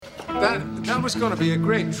That was going to be a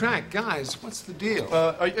great track. Guys, what's the deal?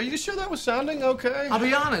 Are you sure that was sounding okay? I'll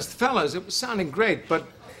be honest, fellas, it was sounding great, but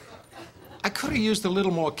I could have used a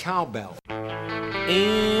little more cowbell.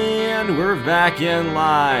 And we're back in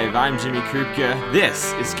live. I'm Jimmy Krupke.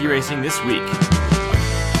 This is Ski Racing This Week.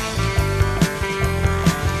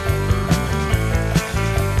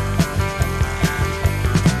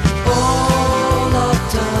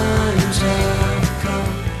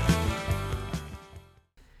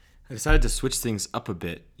 I decided to switch things up a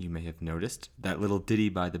bit, you may have noticed. That little ditty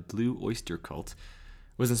by the Blue Oyster Cult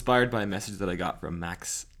was inspired by a message that I got from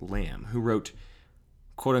Max Lamb, who wrote,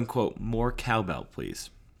 quote-unquote, more cowbell, please.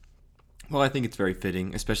 Well, I think it's very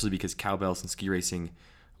fitting, especially because cowbells and ski racing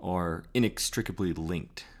are inextricably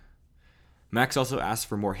linked. Max also asked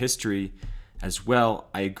for more history as well.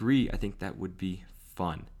 I agree, I think that would be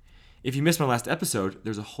fun. If you missed my last episode,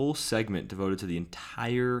 there's a whole segment devoted to the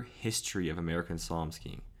entire history of American slalom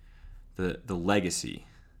skiing. The legacy,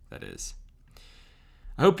 that is.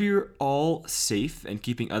 I hope you're all safe and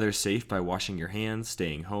keeping others safe by washing your hands,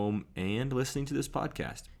 staying home, and listening to this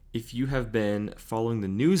podcast. If you have been following the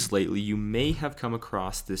news lately, you may have come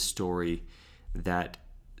across this story that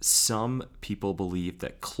some people believe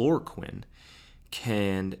that chloroquine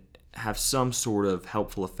can have some sort of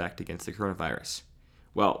helpful effect against the coronavirus.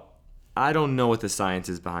 Well, I don't know what the science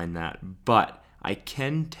is behind that, but I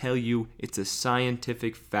can tell you it's a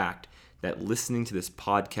scientific fact that listening to this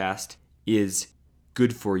podcast is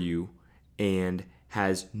good for you and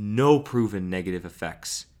has no proven negative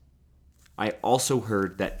effects. I also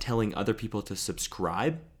heard that telling other people to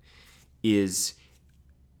subscribe is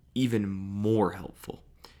even more helpful.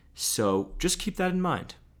 So just keep that in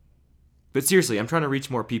mind. But seriously, I'm trying to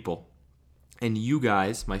reach more people. And you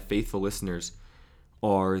guys, my faithful listeners,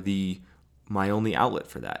 are my only outlet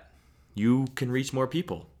for that. You can reach more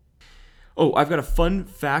people. Oh, I've got a fun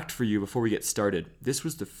fact for you before we get started. This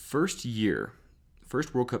was the first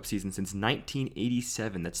World Cup season since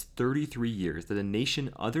 1987, that's 33 years, that a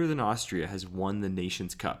nation other than Austria has won the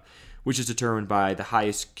Nations Cup, which is determined by the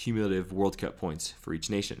highest cumulative World Cup points for each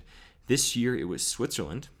nation. This year it was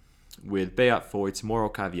Switzerland, with Beat Feuz, Mauro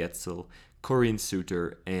Kavietzel, Corinne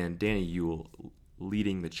Suter, and Danny Yule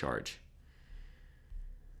leading the charge.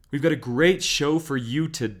 We've got a great show for you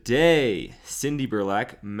today. Cindy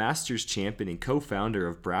Burlack, Masters champion and co-founder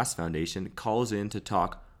of Brass Foundation, calls in to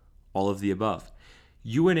talk all of the above.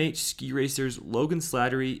 UNH ski racers Logan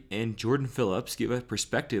Slattery and Jordan Phillips give a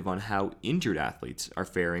perspective on how injured athletes are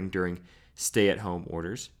faring during stay-at-home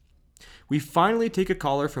orders. We finally take a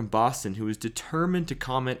caller from Boston who is determined to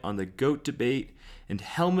comment on the GOAT debate, and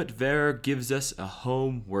Helmut Ver gives us a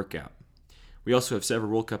home workout. We also have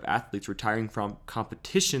several World Cup athletes retiring from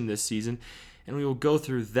competition this season, and we will go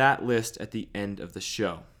through that list at the end of the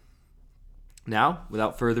show. Now,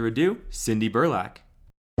 without further ado, Cindy Burlack.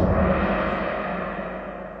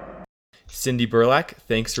 Cindy Burlack,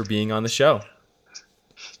 thanks for being on the show.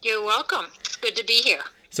 You're welcome. It's good to be here.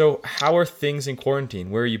 So, how are things in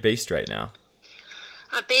quarantine? Where are you based right now?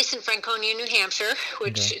 I'm based in Franconia, New Hampshire,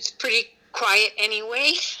 which is pretty quiet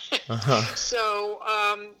anyway. So,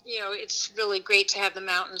 it's really great to have the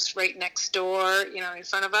mountains right next door, in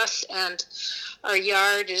front of us. And our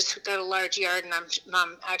yard we've got a large yard, and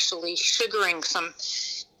I'm actually sugaring some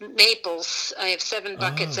maples. I have 7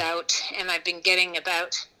 buckets out, and I've been getting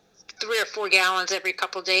about 3 or 4 gallons every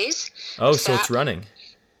couple of days. Oh, so it's running.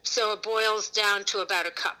 So it boils down to about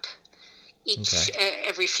a cup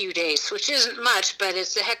every few days, which isn't much, but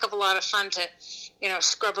it's a heck of a lot of fun to,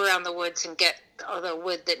 scrub around the woods and get all the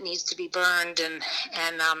wood that needs to be burned and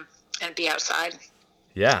be outside.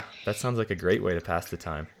 Yeah, that sounds like a great way to pass the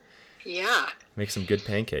time. Yeah. Make some good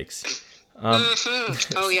pancakes.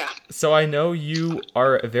 Oh, yeah. So I know you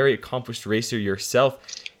are a very accomplished racer yourself.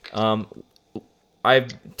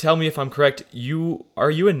 Tell me if I'm correct.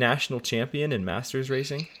 Are you a national champion in Masters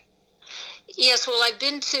racing? Yes. Well,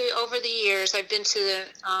 over the years, I've been to the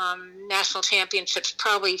national championships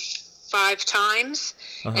probably 5 times,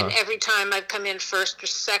 and every time I've come in first or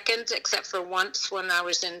second, except for once when I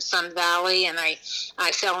was in Sun Valley and I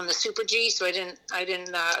fell in the Super G, so I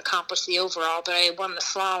didn't accomplish the overall, but I won the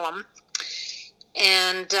slalom.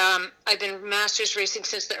 And I've been Masters racing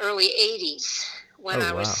since the early 80s. When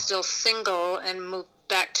I was still single and moved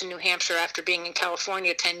back to New Hampshire after being in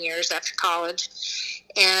California 10 years after college.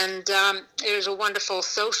 And it was a wonderful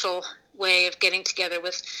social way of getting together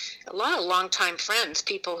with a lot of longtime friends,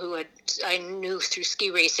 people who I knew through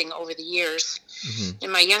ski racing over the years. Mm-hmm.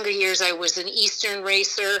 In my younger years, I was an Eastern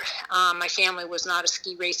racer. My family was not a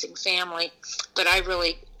ski racing family, but I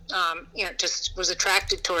really, just was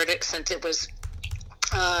attracted toward it since it was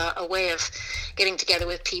a way of getting together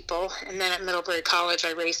with people. And then at Middlebury College,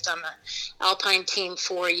 I raced on the Alpine team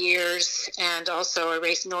 4 years, and also I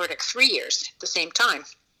raced Nordic 3 years at the same time.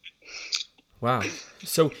 Wow.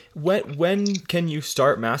 So when can you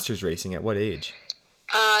start masters racing? At what age?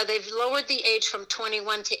 They've lowered the age from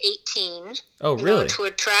 21 to 18. Oh, really? To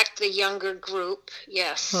attract the younger group,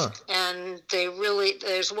 yes. Huh. And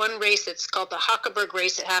there's one race that's called the Hockenberg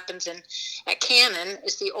race. It happens at Cannon.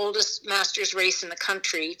 It's the oldest masters race in the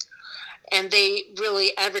country. And they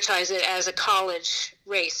really advertise it as a college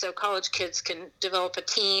race. So college kids can develop a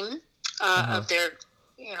team of their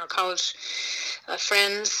college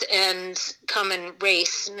friends and come and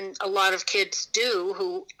race. And a lot of kids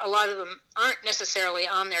do, a lot of them aren't necessarily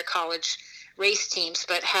on their college race teams,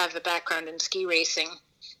 but have the background in ski racing.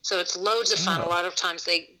 So it's loads of fun. A lot of times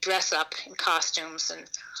they dress up in costumes, and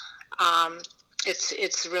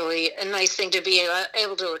it's really a nice thing to be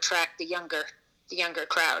able to attract the younger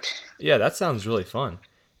crowd. Yeah, that sounds really fun.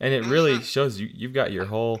 And it really shows you've got your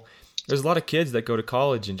whole... There's a lot of kids that go to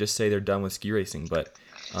college and just say they're done with ski racing, but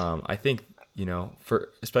I think,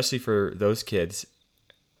 especially for those kids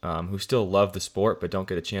who still love the sport but don't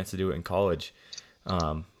get a chance to do it in college,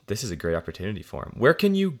 this is a great opportunity for them. Where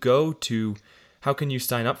can you go to? How can you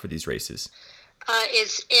sign up for these races?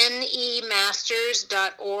 It's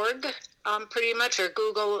nemasters.org, pretty much, or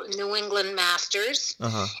Google New England Masters.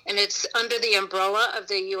 And it's under the umbrella of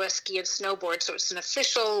the U.S. Ski and Snowboard, so it's an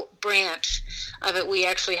official branch of it. We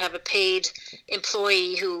actually have a paid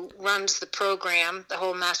employee who runs the program, the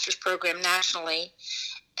whole Masters program nationally.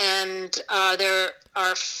 And there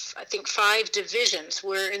are, I think, 5 divisions.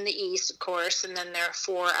 We're in the East, of course, and then there are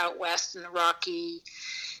 4 out west in the Rocky...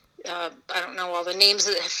 I don't know all the names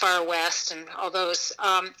of the far west and all those.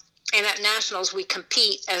 And at nationals, we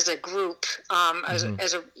compete as a group,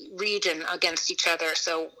 as a region against each other.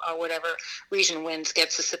 So whatever region wins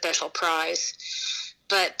gets a special prize.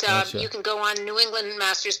 But Gotcha. You can go on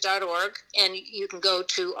newenglandmasters.org, and you can go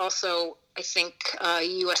to also, I think,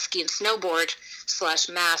 US Ski and Snowboard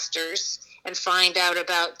 /Masters, and find out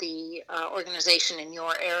about the organization in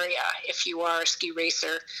your area if you are a ski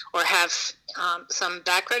racer or have some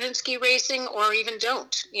background in ski racing, or even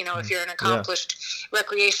don't. If you're an accomplished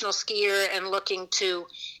recreational skier and looking to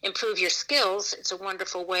improve your skills, it's a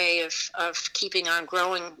wonderful way of keeping on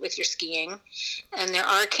growing with your skiing. And there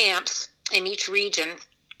are camps in each region,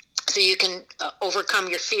 so you can overcome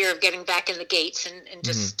your fear of getting back in the gates and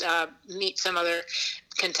just meet some other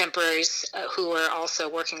contemporaries who are also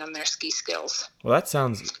working on their ski skills. Well, that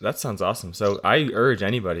sounds awesome. So I urge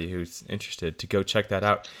anybody who's interested to go check that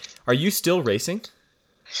out. Are you still racing?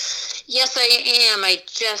 Yes, I am. I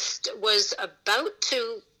just was about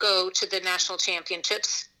to go to the national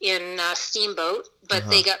championships in Steamboat, but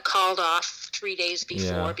they got called off 3 days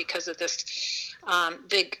before because of this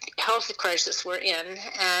big health crisis we're in.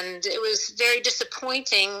 And it was very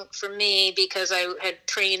disappointing for me because I had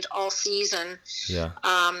trained all season.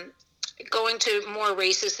 Going to more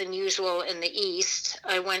races than usual in the East.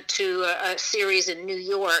 I went to a series in New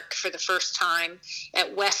York for the first time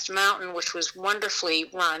at West Mountain, which was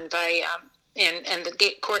wonderfully run by and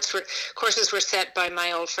the courses were set by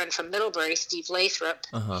my old friend from Middlebury, Steve Lathrop,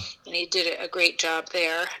 and he did a great job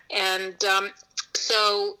there. And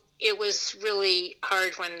so it was really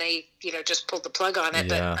hard when they, just pulled the plug on it.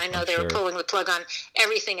 But I know they were pulling the plug on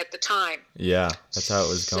everything at the time. Yeah, that's how it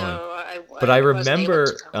was going. So I remember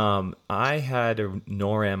I had a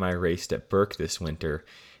NORAM I raced at Burke this winter,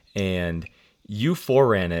 and you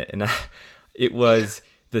foreran it, and it was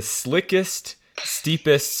the slickest,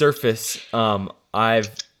 steepest surface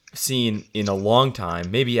I've seen in a long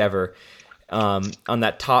time, maybe ever. On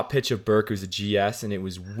that top pitch of Burke, it was a GS, and it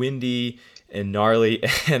was windy and gnarly,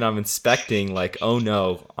 and I'm inspecting like, oh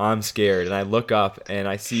no, I'm scared. And I look up and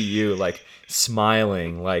I see you like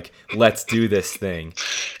smiling, like, let's do this thing,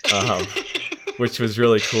 which was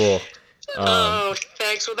really cool. Oh,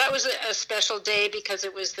 thanks. Well, that was a special day because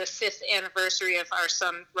it was the 5th anniversary of our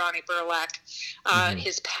son, Ronnie Burlack,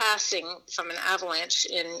 his passing from an avalanche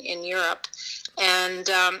in Europe. And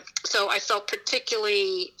so I felt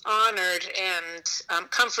particularly honored and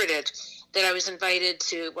comforted that I was invited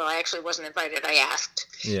to, well, I actually wasn't invited, I asked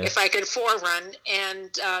if I could forerun, and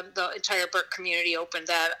the entire Burke community opened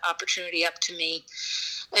that opportunity up to me.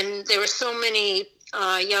 And there were so many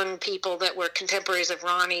young people that were contemporaries of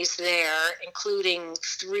Ronnie's there, including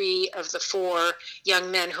 3 of the 4 young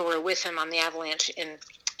men who were with him on the avalanche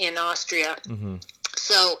in Austria.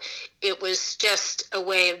 So it was just a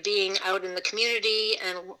way of being out in the community,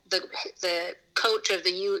 and the coach of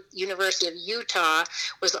the University of Utah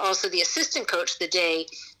was also the assistant coach the day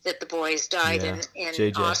that the boys died in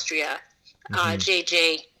JJ. Austria.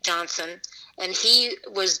 J.J. Johnson, and he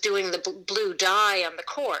was doing the blue dye on the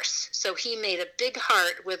course. So he made a big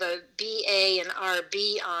heart with a BA and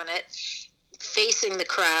RB on it, facing the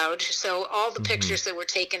crowd. So all the pictures that were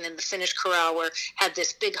taken in the finished corral had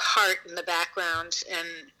this big heart in the background, and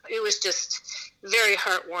it was just very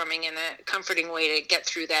heartwarming and a comforting way to get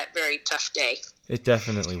through that very tough day. It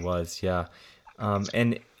definitely was, yeah.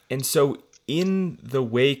 And so in the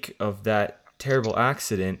wake of that terrible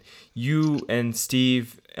accident, you and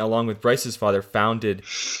Steve, along with Bryce's father, founded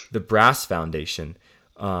the Brass Foundation,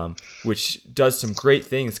 which does some great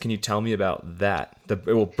things. Can you tell me about that?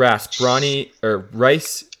 Bryce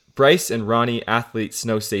and Ronnie Athlete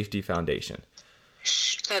Snow Safety Foundation.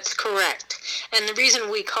 That's correct. And the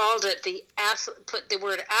reason we called it put the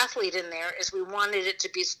word athlete in there is we wanted it to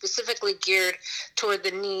be specifically geared toward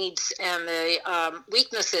the needs and the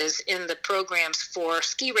weaknesses in the programs for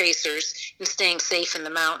ski racers in staying safe in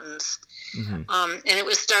the mountains. Mm-hmm. And it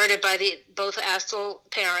was started by both Astle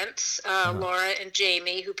parents, Laura and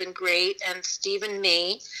Jamie, who've been great, and Steve and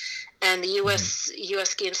me. And the U.S.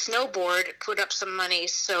 Ski and Snowboard put up some money,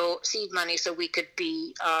 seed money, so we could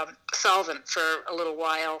be solvent for a little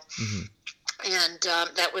while, and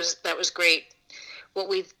that was great.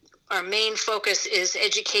 Our main focus is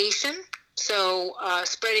education, so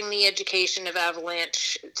spreading the education of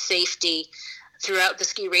avalanche safety throughout the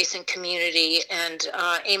ski racing community, and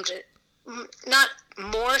aimed at not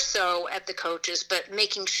more so at the coaches, but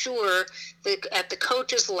making sure that at the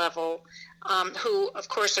coaches level. Who, of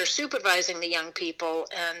course, are supervising the young people.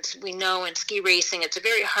 And we know in ski racing, it's a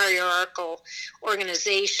very hierarchical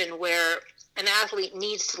organization where an athlete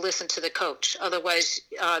needs to listen to the coach. Otherwise,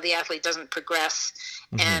 the athlete doesn't progress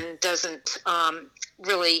and doesn't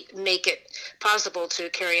really make it possible to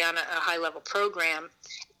carry on a high-level program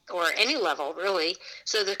or any level, really.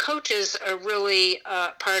 So the coaches are really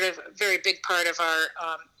very big part of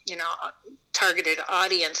our, targeted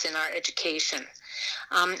audience in our education.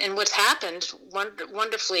 And what's happened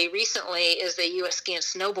wonderfully recently is the U.S. Ski and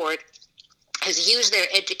Snowboard has used their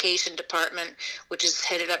education department, which is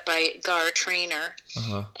headed up by Gar Trainer,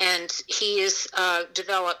 and he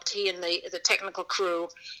and the technical crew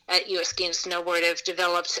at U.S. Ski and Snowboard have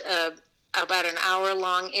developed about an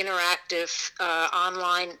hour-long interactive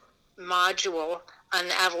online module on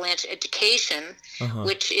avalanche education,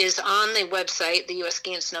 which is on the website, the U.S.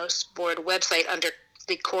 Ski and Snowboard website, under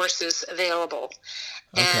the courses available.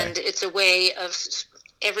 Okay. And it's a way of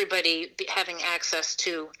everybody having access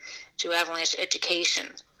to avalanche education.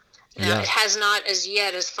 Now, it has not as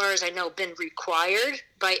yet, as far as I know, been required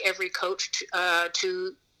by every coach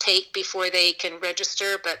to take before they can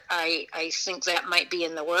register, but I think that might be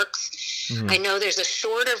in the works. I know there's a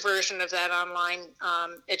shorter version of that online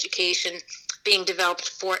education being developed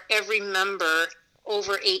for every member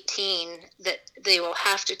over 18, that they will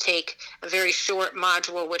have to take a very short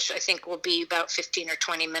module, which I think will be about 15 or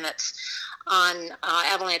 20 minutes on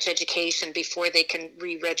avalanche education before they can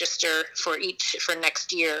re-register for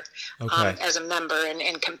next year as a member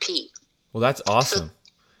and compete. Well, that's awesome.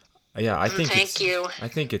 I think I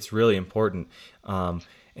think it's really important.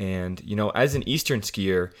 And as an Eastern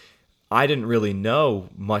skier, I didn't really know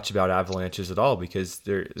much about avalanches at all, because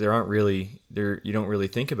there aren't really you don't really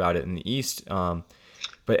think about it in the East.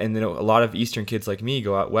 But then a lot of Eastern kids like me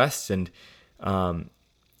go out West, and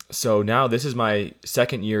so now this is my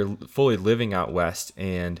second year fully living out West,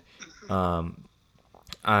 and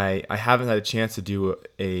I haven't had a chance to do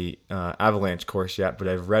a avalanche course yet, but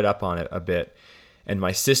I've read up on it a bit. And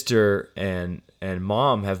my sister and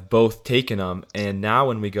mom have both taken them, and now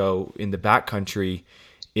when we go in the backcountry,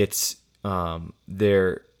 it's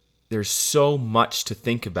there's so much to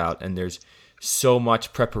think about, and there's so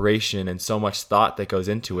much preparation and so much thought that goes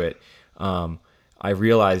into it. I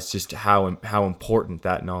realized just how important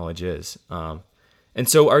that knowledge is. And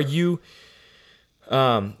so, are you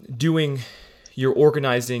you're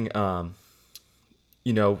organizing?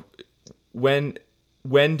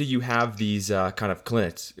 When do you have these kind of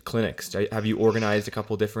clinics? Have you organized a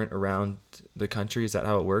couple different around the country? Is that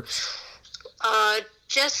how it works?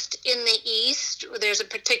 Just in the East, there's a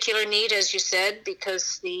particular need, as you said,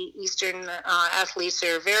 because the Eastern athletes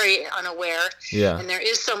are very unaware, and there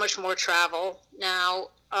is so much more travel now.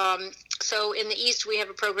 So in the East, we have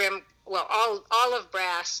a program. Well, all of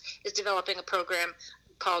Brass is developing a program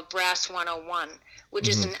called Brass 101, which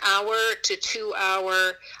is an hour to 2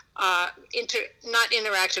 hour not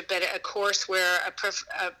interactive, but a course where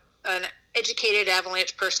an educated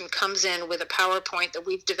avalanche person comes in with a PowerPoint that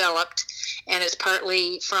we've developed, and it's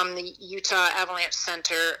partly from the Utah Avalanche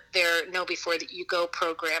Center, their Know Before That You Go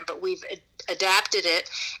program, but we've adapted it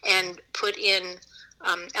and put in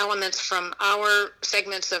elements from our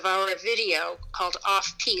segments of our video called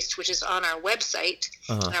Off-Piste, which is on our website.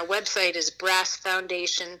 And our website is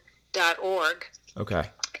brassfoundation.org. Okay.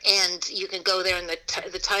 And you can go there, and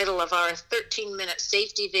the title of our 13-minute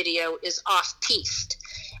safety video is Off-Piste.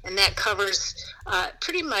 And that covers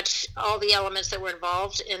pretty much all the elements that were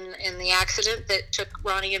involved in the accident that took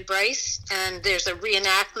Ronnie and Bryce. And there's a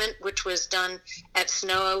reenactment, which was done at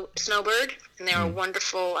Snowbird. And they were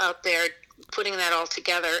wonderful out there putting that all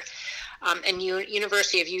together. And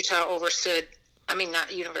University of Utah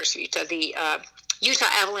not University of Utah, the Utah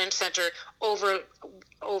Avalanche Center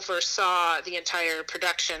oversaw the entire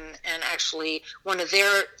production, and actually one of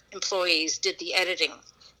their employees did the editing.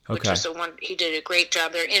 Which was he did a great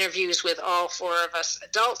job. There are interviews with all four of us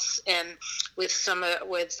adults, and with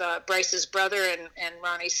Bryce's brother and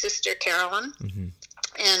Ronnie's sister, Carolyn.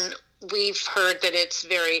 And we've heard that it's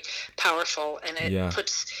very powerful, and it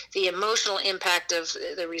puts the emotional impact of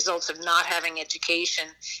the results of not having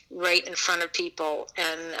education right in front of people.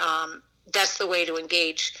 And that's the way to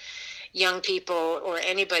engage young people or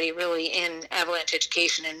anybody really in avalanche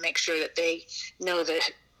education, and make sure that they know the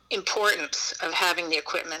importance of having the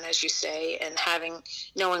equipment, as you say, and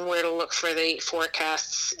knowing where to look for the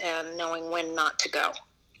forecasts and knowing when not to go.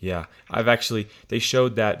 Yeah, they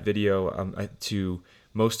showed that video to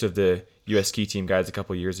most of the U.S. ski team guys a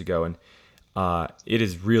couple years ago, and it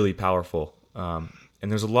is really powerful. And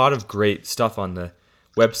there's a lot of great stuff on the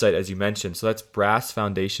website, as you mentioned. So that's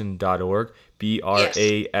brassfoundation.org,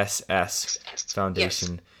 BRASS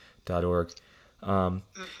foundation.org.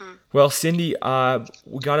 Well, Cindy,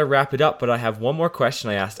 we got to wrap it up, but I have one more question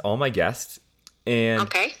I asked all my guests,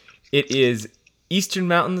 and it is Eastern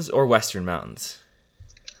Mountains or Western Mountains?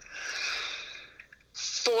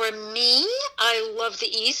 For me, I love the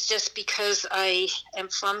East just because I am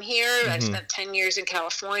from here. I spent 10 years in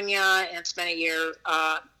California and spent a year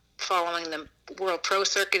following the World Pro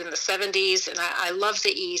Circuit in the 70s, and I love the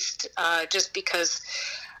East just because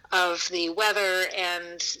of the weather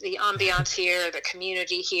and the ambiance here, the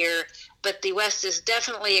community here. But the West is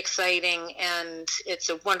definitely exciting, and it's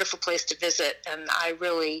a wonderful place to visit. And I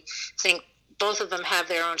really think both of them have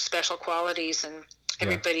their own special qualities, and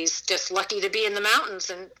everybody's just lucky to be in the mountains.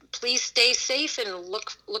 And please stay safe and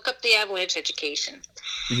look up the avalanche education.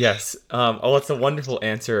 Yes. It's a wonderful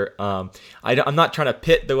answer. I'm not trying to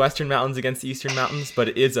pit the Western Mountains against the Eastern Mountains, but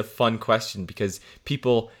it is a fun question because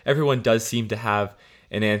everyone does seem to have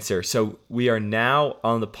an answer. So we are now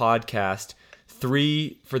on the podcast,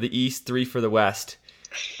 3 for the East, 3 for the West,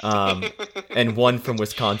 and 1 from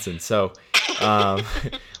Wisconsin. So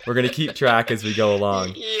we're going to keep track as we go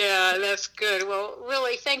along. Yeah, that's good. Well,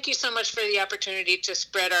 really, thank you so much for the opportunity to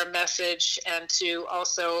spread our message and to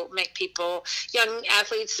also make people, young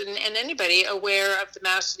athletes and anybody, aware of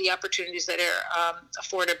the opportunities that are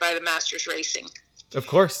afforded by the Masters racing. Of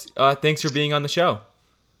course. Thanks for being on the show.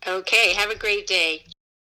 Okay, have a great day.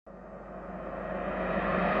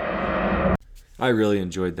 I really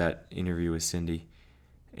enjoyed that interview with Cindy.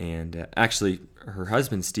 And actually, her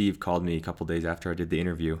husband, Steve, called me a couple days after I did the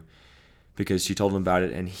interview because she told him about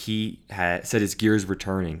it, and he had said his gears were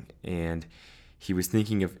turning, and he was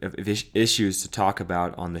thinking of issues to talk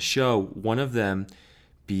about on the show, one of them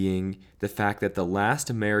being the fact that the last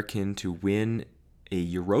American to win a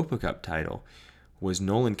Europa Cup title was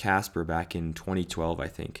Nolan Casper back in 2012, I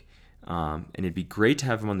think. And it'd be great to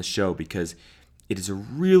have him on the show because it is a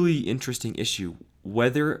really interesting issue,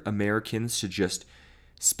 whether Americans should just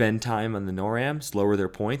spend time on the NORAMs, lower their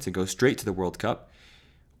points, and go straight to the World Cup,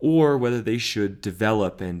 or whether they should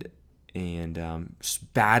develop and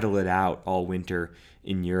battle it out all winter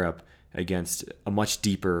in Europe against a much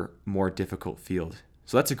deeper, more difficult field.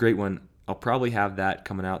 So that's a great one. I'll probably have that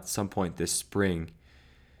coming out some point this spring.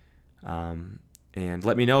 And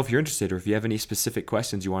let me know if you're interested or if you have any specific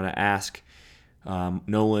questions you want to ask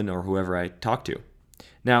Nolan or whoever I talk to.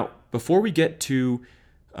 Now, before we get to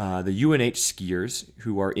the UNH skiers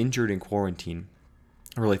who are injured in quarantine,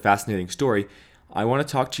 a really fascinating story, I want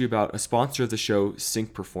to talk to you about a sponsor of the show,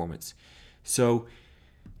 Sync Performance. So,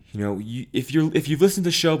 if you've listened to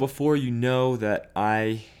the show before, you know that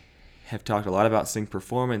I have talked a lot about Sync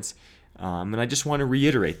Performance, and I just want to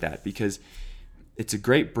reiterate that because it's a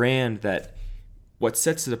great brand that what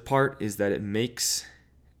sets it apart is that it makes,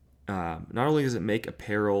 not only does it make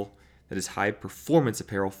apparel that is high performance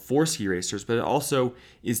apparel for ski racers, but it also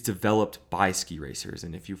is developed by ski racers.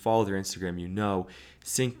 And if you follow their Instagram, you know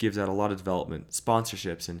Sync gives out a lot of development,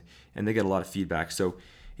 sponsorships, and they get a lot of feedback. So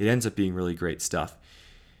it ends up being really great stuff.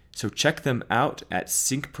 So check them out at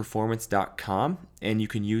syncperformance.com, and you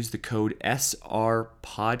can use the code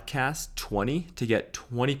SRPodcast20 to get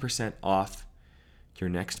 20% off your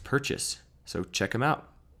next purchase. So check them out.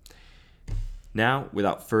 Now,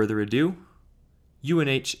 without further ado,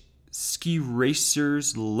 UNH ski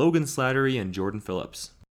racers Logan Slattery and Jordan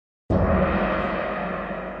Phillips.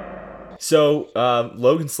 So,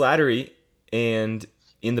 Logan Slattery, and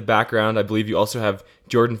in the background, I believe you also have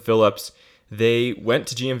Jordan Phillips. They went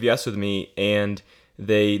to GMVS with me, and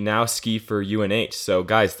they now ski for UNH. So,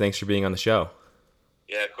 guys, thanks for being on the show.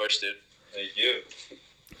 Yeah, of course, dude. Thank you.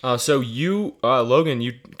 So you, Logan,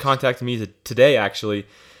 you contacted me today, actually,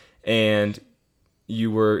 and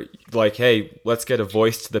you were like, hey, let's get a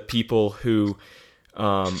voice to the people who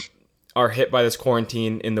are hit by this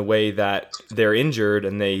quarantine in the way that they're injured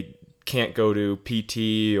and they can't go to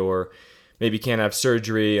PT or maybe can't have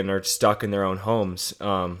surgery and are stuck in their own homes.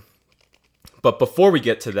 But before we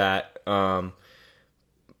get to that,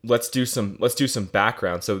 let's do some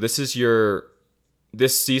background. So this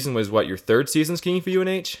season was what, your third season skiing for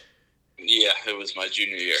UNH? Yeah, it was my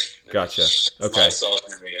junior year. Gotcha. Okay. My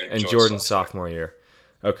sophomore year. And Jordan's sophomore year.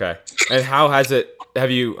 Okay. And how has it?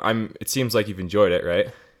 It seems like you've enjoyed it, right?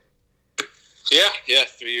 Yeah.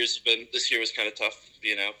 3 years have been. This year was kind of tough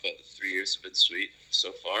being out, but 3 years have been sweet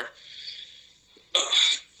so far.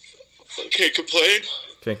 Can't complain.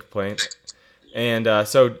 Can't complain. And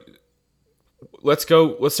so let's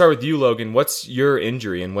start with you, Logan. What's your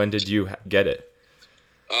injury and when did you get it?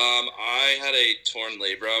 I had a torn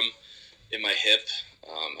labrum in my hip.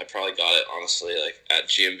 I probably got it honestly at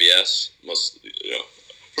GMVS.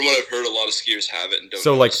 From what I've heard, a lot of skiers have it and don't.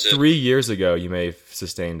 So notice it. 3 years ago, you may have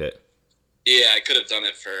sustained it. Yeah, I could have done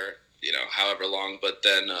it for however long, but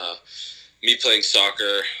then me playing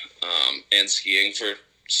soccer and skiing for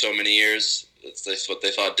so many years, that's what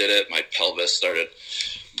they thought did it. My pelvis started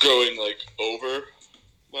growing over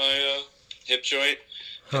my hip joint,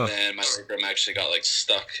 and then my labrum actually got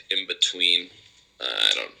stuck in between.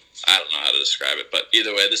 I don't know how to describe it, but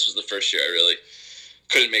either way, this was the first year I really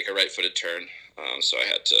couldn't make a right-footed turn, so I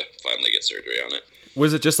had to finally get surgery on it.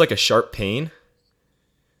 Was it just like a sharp pain?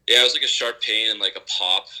 Yeah, it was like a sharp pain and a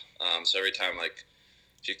pop. So every time,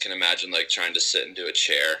 if you can imagine, trying to sit into a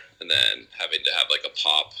chair and then having to have a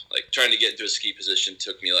pop, trying to get into a ski position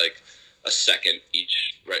took me a second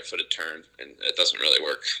each right-footed turn, and it doesn't really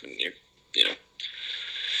work. And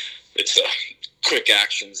it's quick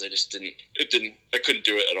actions. I couldn't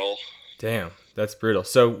do it at all. Damn, that's brutal.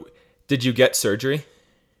 So, did you get surgery?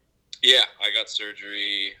 Yeah, I got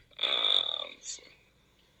surgery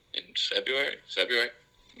in February,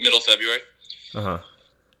 middle February. Uh-huh.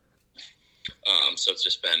 So it's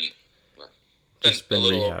just been a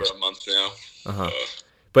little rehab. over a month now. Uh-huh.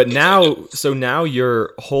 But now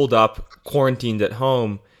you're holed up, quarantined at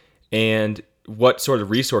home, and what sort of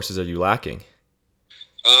resources are you lacking?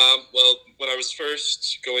 Well, when I was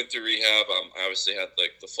first going through rehab, I obviously had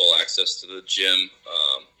the full access to the gym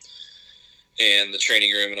and the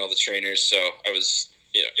training room and all the trainers. So I was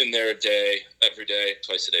in there every day,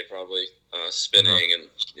 twice a day probably, spinning and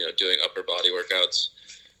doing upper body workouts.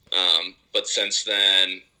 But since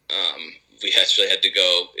then, we actually had to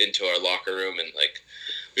go into our locker room and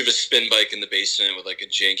we have a spin bike in the basement with a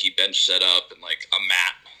janky bench setup and a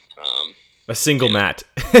mat. A single mat.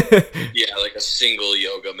 Yeah, a single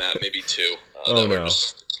yoga mat, maybe two. We're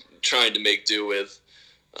just trying to make do with.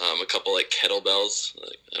 A couple kettlebells.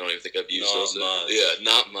 I don't even think I've used those. Yeah,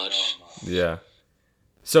 not much. Yeah.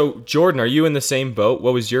 So Jordan, are you in the same boat?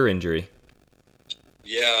 What was your injury?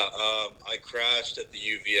 Yeah, I crashed at the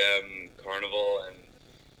UVM Carnival and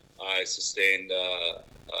I sustained a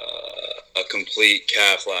complete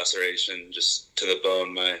calf laceration just to the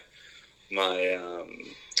bone.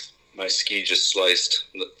 My ski just sliced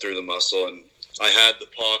through the muscle, and I had the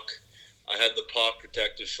POC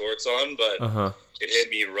protective shorts on, but it hit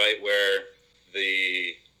me right where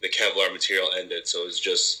the Kevlar material ended. So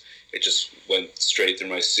it just went straight through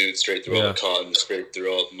my suit, straight through all the cotton, straight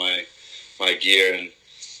through all of my gear,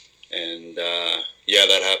 and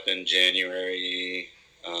that happened January.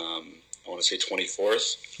 I want to say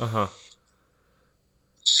 24th.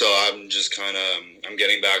 So I'm just I'm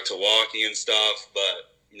getting back to walking and stuff, but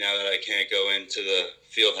now that I can't go into the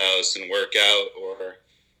field house and work out or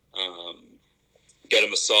get a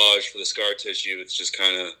massage for the scar tissue, it's just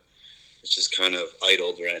kind of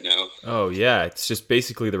idled right now. Oh yeah, it's just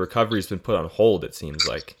basically the recovery's been put on hold, it seems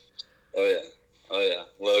like. Oh yeah.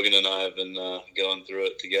 Logan and I have been going through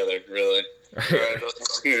it together, really.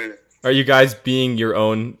 Are you guys being your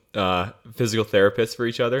own physical therapists for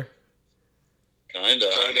each other? Kinda.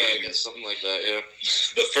 I guess something like that, yeah.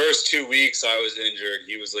 The first 2 weeks I was injured,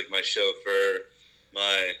 he was my chauffeur,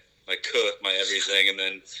 my cook, my everything,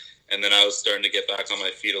 and then I was starting to get back on my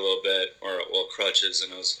feet a little bit, or crutches,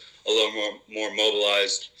 and I a little more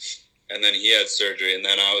mobilized. And then he had surgery, and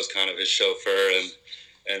then I was kind of his chauffeur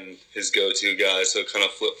and his go-to guy, so it kind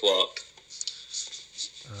of flip-flopped.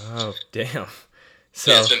 Oh, damn.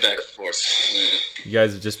 So Yeah, it's been back and forth. you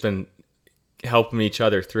guys have just been helping each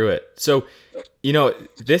other through it. So, you know,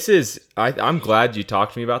 this is, I'm glad you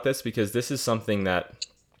talked to me about this, because this is something that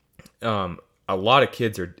a lot of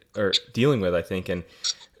kids are dealing with, I think. And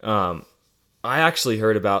I actually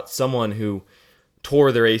heard about someone who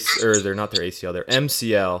tore their their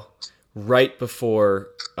MCL right before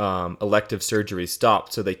elective surgery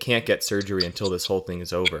stopped, so they can't get surgery until this whole thing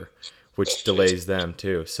is over, which delays them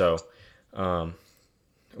too. So,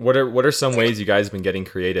 what are some ways you guys have been getting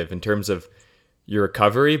creative in terms of your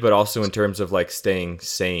recovery, but also in terms of like staying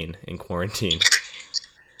sane in quarantine?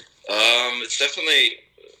 It's definitely,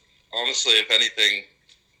 honestly, if anything,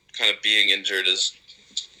 kind of being injured has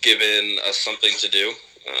given us something to do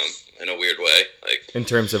in a weird way. Like, In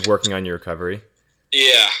terms of working on your recovery?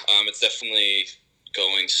 yeah, it's definitely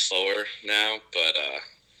going slower now, but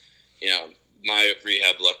my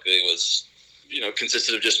rehab luckily was,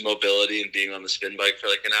 consisted of just mobility and being on the spin bike for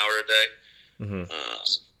like an hour a day. Mm-hmm.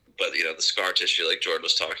 But the scar tissue, like Jordan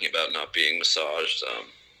was talking about, not being massaged.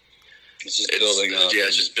 It's just building up. Yeah,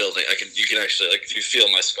 it's just building. You can actually, like, if you feel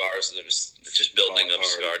my scars, it's just building up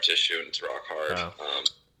scar tissue, and it's rock hard. Wow.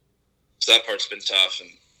 So that part's been tough,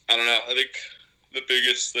 and I don't know. I think the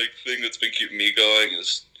biggest thing that's been keeping me going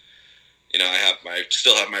is, I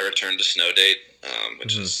still have my return to snow date,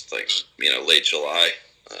 which is late July.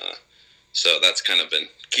 So that's kind of been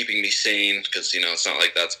keeping me sane, because it's not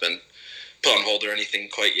like that's been put on hold or anything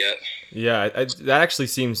quite yet. Yeah, that actually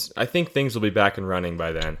seems. I think things will be back and running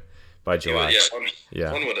by then, by July.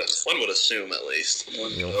 Yeah, one would assume at least.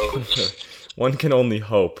 One can only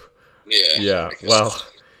hope. Yeah. Yeah.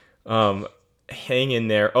 Well, hang in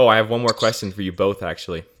there. Oh, I have one more question for you both,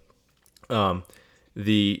 actually.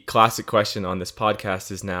 The classic question on this podcast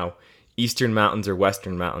is now Eastern Mountains or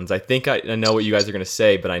Western Mountains. I think I know what you guys are going to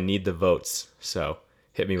say, but I need the votes. So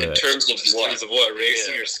hit me with In it. terms of what?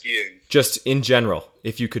 Racing or skiing? Just in general,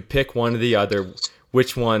 if you could pick one or the other,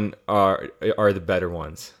 which one are the better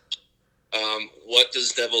ones? What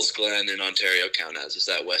does Devil's Glen in Ontario count as? Is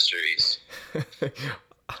that west or east?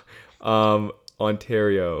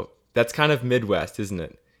 Ontario. That's kind of Midwest, isn't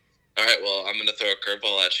it? All right, well, I'm going to throw a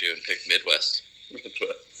curveball at you and pick Midwest.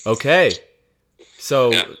 Okay.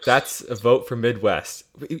 So Yeah. that's a vote for Midwest.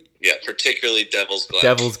 Yeah, particularly Devil's Glen.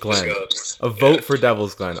 Devil's Glen. A vote for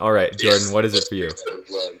Devil's Glen. All right, Jordan, what is it for you?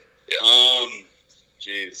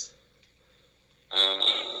 Jeez.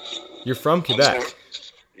 You're from Quebec.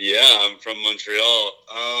 Yeah, I'm from Montreal.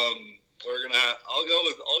 I'm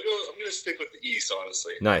gonna stick with the East,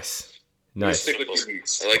 honestly. Nice. I'm gonna Nice. stick with the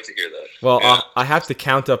East. I like to hear that. Well, Yeah. I have to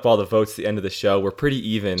count up all the votes at the end of the show. We're pretty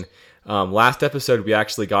even. Last episode, we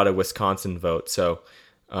actually got a Wisconsin vote, so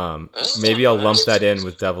maybe I'll lump that in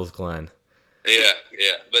with Devil's Glen. Yeah,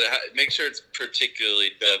 but make sure it's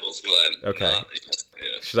particularly Devil's Glen. Okay. Yeah.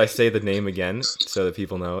 Should I say the name again so that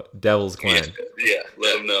people know? Devil's Glen. Yeah,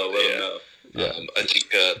 Let them know. Let them know. Yeah. I think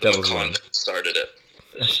the Devil's McCon Glen. started it.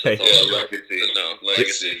 Okay. Yeah, legacy. No,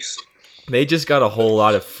 Legacies. They just got a whole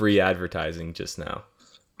lot of free advertising just now.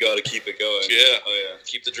 Got to keep it going. Yeah. Oh yeah.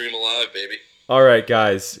 Keep the dream alive, baby. All right,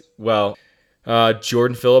 guys. Well,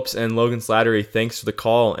 Jordan Phillips and Logan Slattery, thanks for the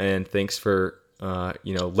call, and thanks for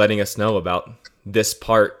letting us know about this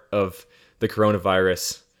part of the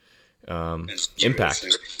coronavirus impact.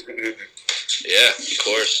 Yeah, of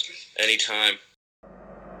course. Anytime.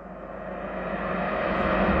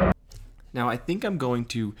 Now, I think I'm going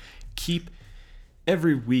to keep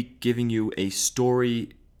every week giving you a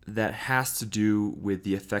story that has to do with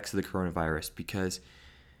the effects of the coronavirus, because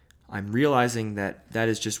I'm realizing that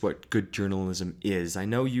is just what good journalism is. I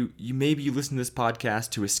know you maybe listen to this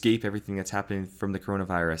podcast to escape everything that's happening from the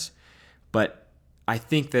coronavirus, but I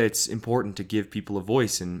think that it's important to give people a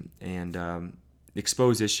voice and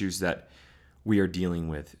expose issues that we are dealing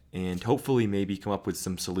with, and hopefully maybe come up with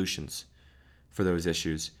some solutions for those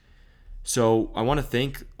issues. So I want to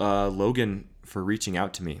thank Logan for reaching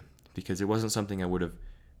out to me, because it wasn't something I would have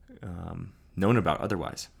known about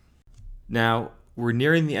otherwise. Now, we're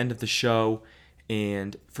nearing the end of the show,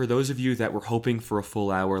 and for those of you that were hoping for a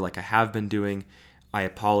full hour like I have been doing, I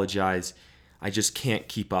apologize. I just can't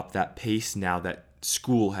keep up that pace now that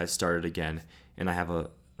school has started again, and I have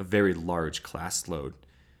a very large class load.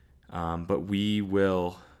 But we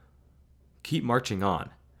will keep marching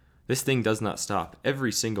on. This thing does not stop.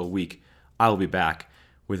 Every single week, I'll be back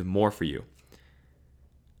with more for you.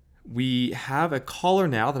 We have a caller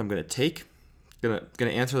now that I'm going to take. Gonna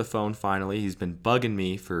answer the phone finally. He's been bugging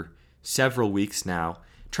me for several weeks now,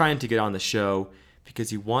 trying to get on the show because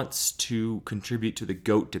he wants to contribute to the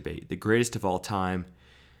GOAT debate, the greatest of all time.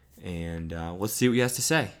 And let's see what he has to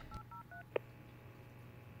say.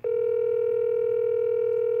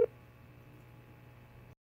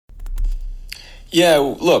 Yeah,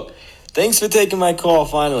 look, thanks for taking my call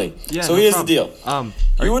finally. Yeah, so no here's problem. the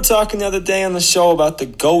deal. You were talking the other day on the show about the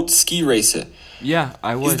GOAT ski racer. Yeah,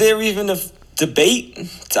 I was. Is there even a debate?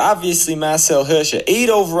 It's obviously Marcel Hirscher. 8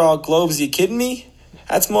 overall Globes, are you kidding me?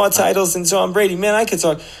 That's more titles than Tom Brady. Man, I could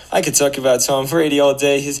talk about Tom Brady all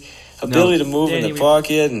day. His ability to move in the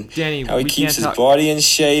pocket and how he keeps his body in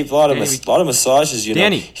shape. A lot of massages, you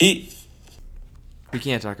know. We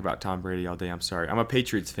can't talk about Tom Brady all day. I'm sorry. I'm a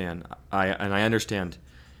Patriots fan, and I understand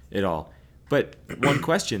it all. But one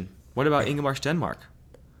question: what about Ingemar Stenmark?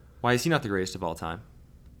 Why is he not the greatest of all time?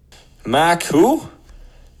 Mark who?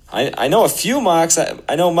 I know a few Marks.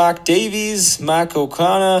 I know Mark Davies, Mark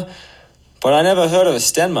O'Connor, but I never heard of a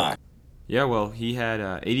Stenmark. Yeah, well, he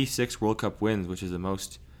had 86 World Cup wins, which is the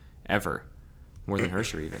most ever, more than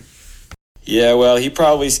Hirscher even. Yeah, well, he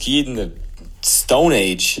probably skied in the Stone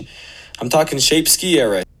Age. I'm talking shape ski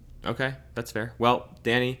era. Okay, that's fair. Well,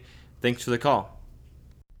 Danny, thanks for the call.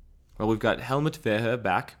 Well, we've got Helmut Verhe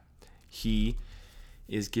back. He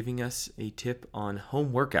is giving us a tip on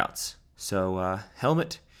home workouts. So,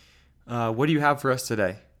 Helmut, what do you have for us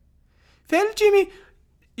today? Well, Jimmy,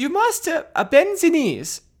 you must bend the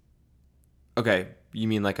knees. Okay, you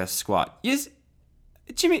mean like a squat? Yes,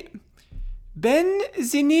 Jimmy, bend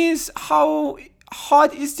the knees. How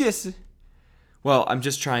hard is this? Well, I'm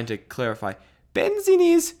just trying to clarify. Bend the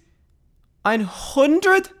knees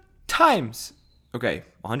 100 times. Okay,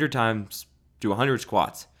 100 times, do 100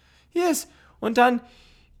 squats. Yes, and then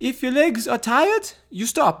if your legs are tired, you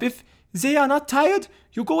stop. If they are not tired,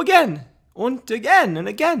 you go again, and again, and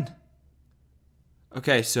again.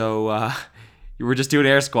 Okay, so you were just doing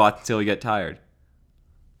air squats until you get tired.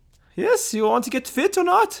 Yes, you want to get fit or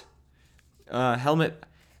not? Helmut,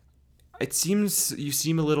 it seems you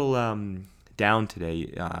seem a little down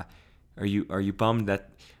today. Are you bummed that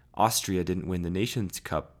Austria didn't win the Nations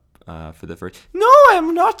Cup for the first? No,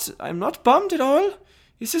 I'm not. I'm not bummed at all.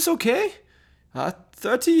 Is this okay?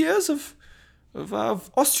 30 years of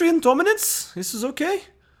Austrian dominance. This is okay.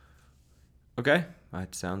 Okay,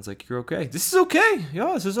 it sounds like you're okay. This is okay.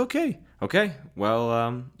 Yeah, this is okay. Okay,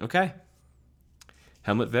 well, okay.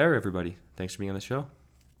 Helmut Verhe, everybody. Thanks for being on the show.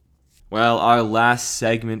 Well, our last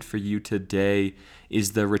segment for you today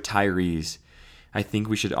is the retirees. I think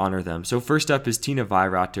we should honor them. So first up is Tina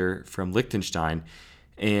Weirater from Liechtenstein,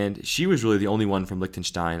 and she was really the only one from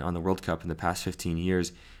Liechtenstein on the World Cup in the past 15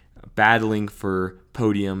 years, battling for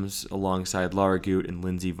podiums alongside Lara Gut and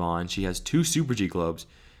Lindsey Vonn. She has 2 Super G Globes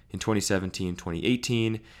in 2017,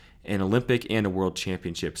 2018, an Olympic and a World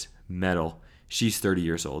Championships medal. She's 30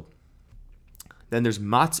 years old. Then there's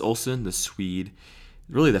Mats Olsson, the Swede,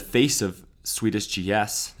 really the face of Swedish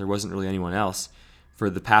GS. There wasn't really anyone else for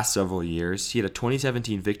the past several years. He had a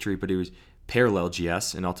 2017 victory, but it was parallel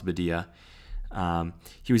GS in Alta Badia.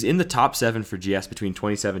 He was in the top 7 for GS between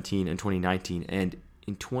 2017 and 2019, and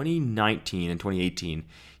in 2019 and 2018,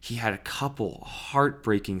 he had a couple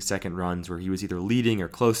heartbreaking second runs where he was either leading or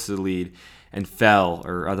close to the lead and fell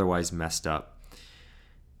or otherwise messed up.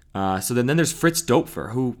 So then there's Fritz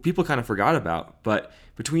Doepfer, who people kind of forgot about, but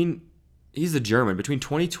he's the German. Between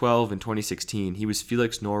 2012 and 2016, he was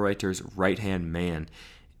Felix Norreiter's right-hand man,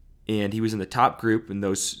 and he was in the top group in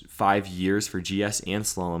those 5 years for GS and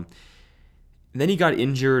slalom. And then he got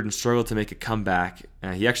injured and struggled to make a comeback.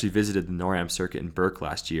 He actually visited the NORAM circuit in Berck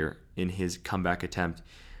last year in his comeback attempt.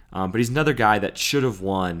 But he's another guy that should have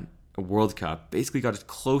won a World Cup, basically got as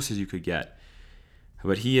close as you could get.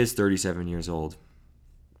 But he is 37 years old.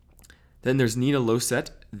 Then there's Nina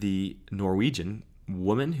Løseth, the Norwegian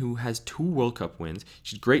woman who has 2 World Cup wins.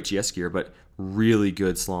 She's a great GS skier, but really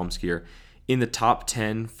good slalom skier. In the top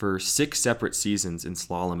 10 for 6 separate seasons in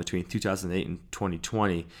slalom between 2008 and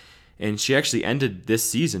 2020. And she actually ended this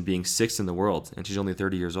season being 6th in the world, and she's only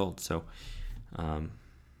 30 years old. So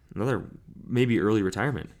another maybe early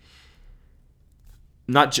retirement.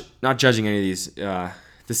 Not judging any of these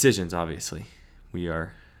decisions, obviously. We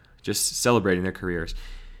are just celebrating their careers.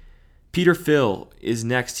 Peter Phil is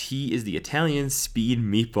next. He is the Italian speed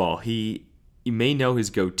meatball. You may know his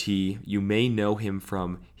goatee. You may know him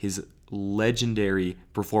from his legendary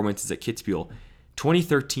performances at Kitzbühel.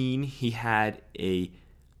 2013, he had a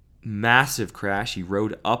massive crash. He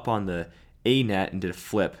rode up on the A-net and did a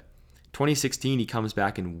flip. 2016, he comes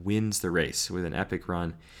back and wins the race with an epic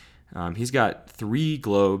run. He's got 3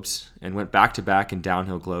 Globes and went back-to-back in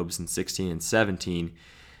downhill Globes in 16 and 17.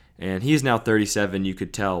 And he is now 37. You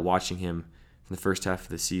could tell watching him in the first half of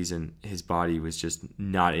the season, his body was just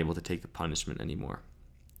not able to take the punishment anymore.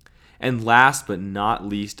 And last but not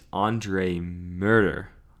least, Andre Müller.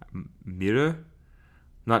 Müller? I'm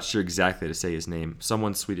not sure exactly how to say his name.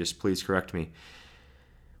 Someone Swedish, please correct me.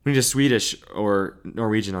 We need a Swedish or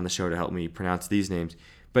Norwegian on the show to help me pronounce these names.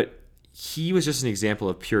 But he was just an example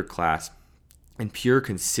of pure class and pure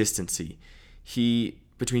consistency.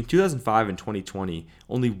 Between 2005 and 2020,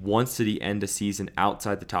 only once did he end a season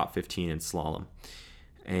outside the top 15 in slalom.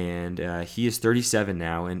 And he is 37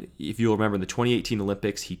 now. And if you'll remember, in the 2018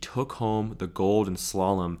 Olympics, he took home the gold in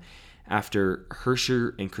slalom after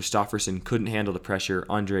Hirscher and Kristoffersen couldn't handle the pressure.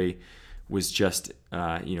 Andre was just,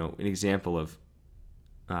 an example of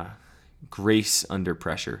grace under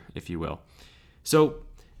pressure, if you will. So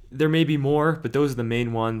there may be more, but those are the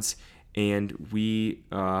main ones. And we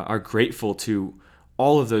are grateful to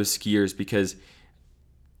all of those skiers because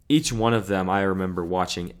each one of them, I remember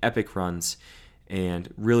watching epic runs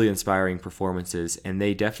and really inspiring performances, and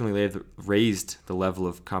they definitely raised the level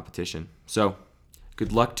of competition. So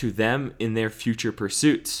good luck to them in their future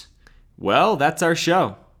pursuits. Well, that's our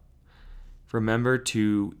show. Remember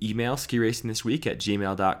to email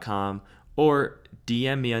skiracingthisweek@gmail.com or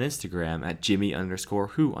DM me on Instagram at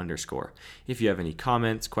Jimmy_who_. If you have any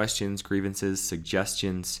comments, questions, grievances,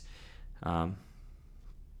 suggestions,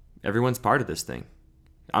 everyone's part of this thing.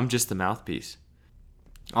 I'm just the mouthpiece.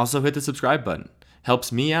 Also, hit the subscribe button.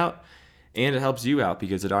 Helps me out, and it helps you out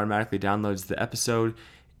because it automatically downloads the episode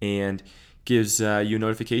and gives you a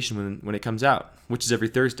notification when it comes out, which is every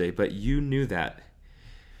Thursday, but you knew that.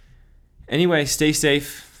 Anyway, stay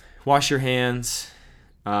safe, wash your hands,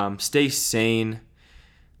 stay sane,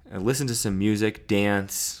 listen to some music,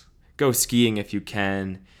 dance, go skiing if you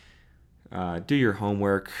can, do your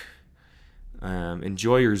homework,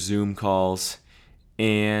 enjoy your Zoom calls,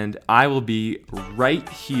 and I will be right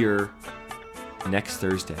here next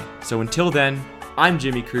Thursday. So until then, I'm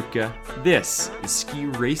Jimmy Krupka. This is Ski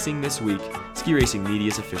Racing This Week, Ski Racing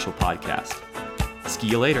Media's official podcast. Ski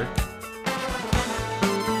you later.